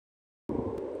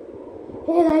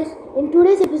Hey guys, in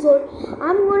today's episode,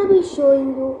 I'm going to be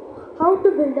showing you how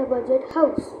to build a budget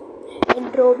house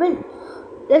in Roville.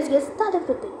 Let's get started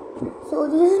with it. So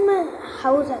this is my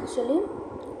house actually.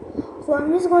 So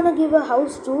I'm just going to give a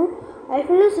house tour. I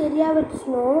fill this area with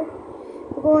snow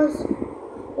because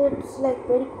it's like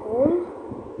very cold.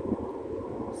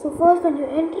 So first when you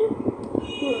enter,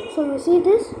 you see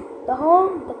this, the hall,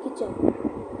 the kitchen.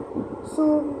 So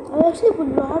I actually put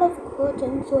a lot of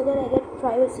curtains so that I get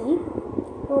privacy.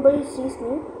 Nobody sees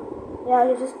me. Yeah,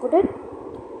 you just put it.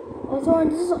 And so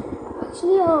this is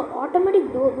actually an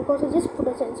automatic door because I just put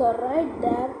a sensor right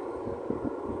there.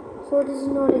 So this is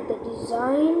not like the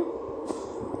design.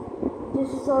 This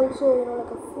is also like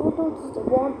a photo. This is the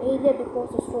warm area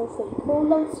because it's so very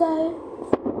cold outside.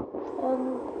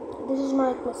 This is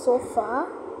my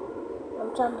sofa.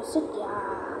 I'm trying to sit.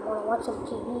 Yeah, I'm gonna watch some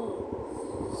TV.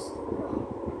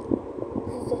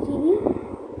 This is the TV.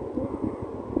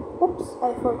 Oops,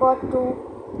 I forgot to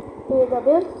pay the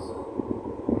bills.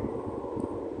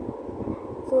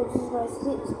 So this is my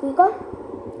speaker,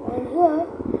 and here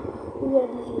we are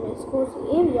this exposed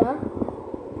area.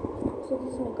 So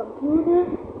this is my computer.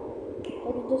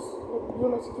 I can just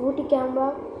use my security camera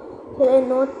so that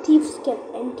no thieves can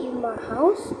enter my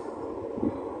house.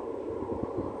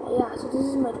 Yeah, so this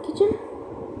is my kitchen.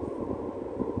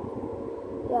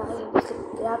 Yeah, I can just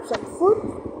grab some food.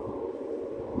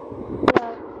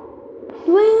 Yeah.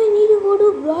 Do I even need to go to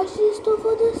grocery store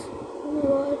for this? Oh my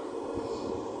god.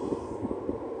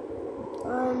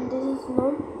 And this is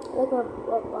like a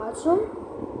bathroom.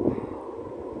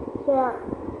 So yeah,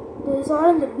 this is all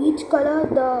in the beige color,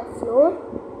 the floor.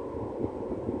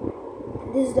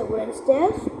 This is the wooden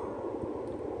stairs.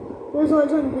 This is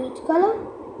also in beige color.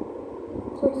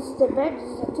 So this is the bed. This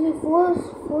is actually four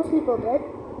sleeper bed.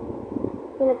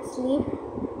 You can sleep.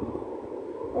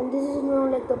 And this is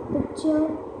like the picture.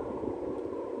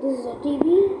 This is a TV,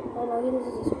 and again this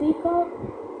is a speaker.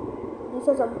 These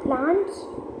are some plants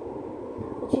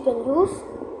which you can use,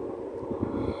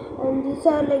 and these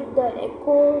are like the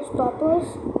echo stoppers.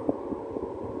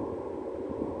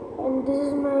 And this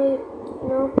is my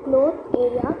cloth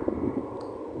area.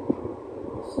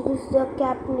 So this is the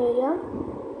cabin area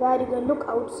where you can look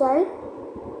outside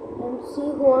and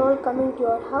see who are all coming to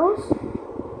your house.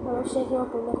 I'm checking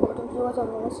out to my curtains because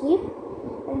I'm gonna sleep.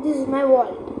 And this is my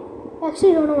wall. I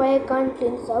actually don't know why I can't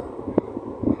clean this up.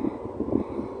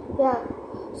 Yeah,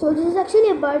 so this is actually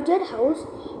a budget house.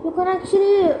 You can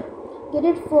actually get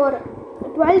it for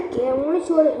 12k. I'm going to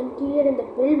show the interior in the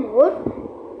build mode.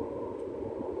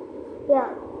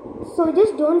 Yeah, so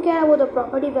just don't care about the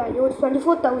property value. It's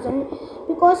 24,000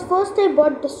 because first I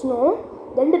bought the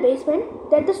snow, then the basement,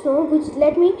 then the snow, which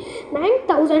let me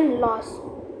 9,000 loss.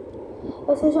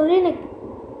 So it's only like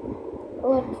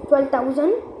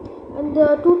 12,000. And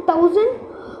the 2,000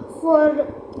 for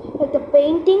like the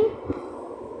painting.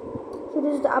 So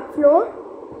this is the up floor.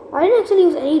 I didn't actually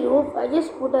use any roof. I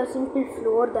just put a simple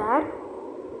floor there.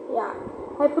 Yeah,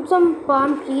 I put some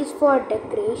palm trees for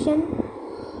decoration.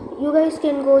 You guys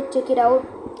can go check it out.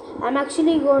 I'm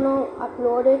actually gonna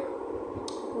upload it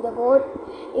in the board.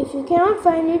 If you cannot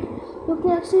find it, you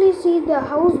can actually see the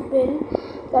house build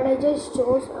that I just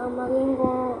chose. I'm again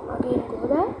gonna go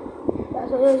there.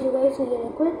 So you guys will get a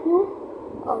quick view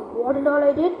of what and all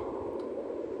I did.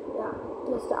 Yeah,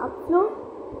 this is the up floor,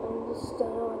 and this is the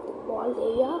wall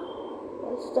area.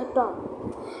 This is the top.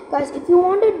 Guys, if you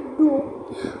want to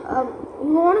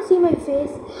you want to see my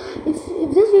face.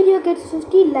 If this video gets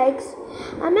 50 likes,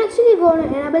 I'm actually going to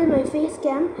enable my face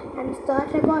cam and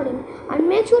start recording. And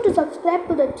make sure to subscribe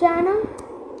to the channel.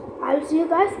 I'll see you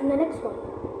guys in the next one.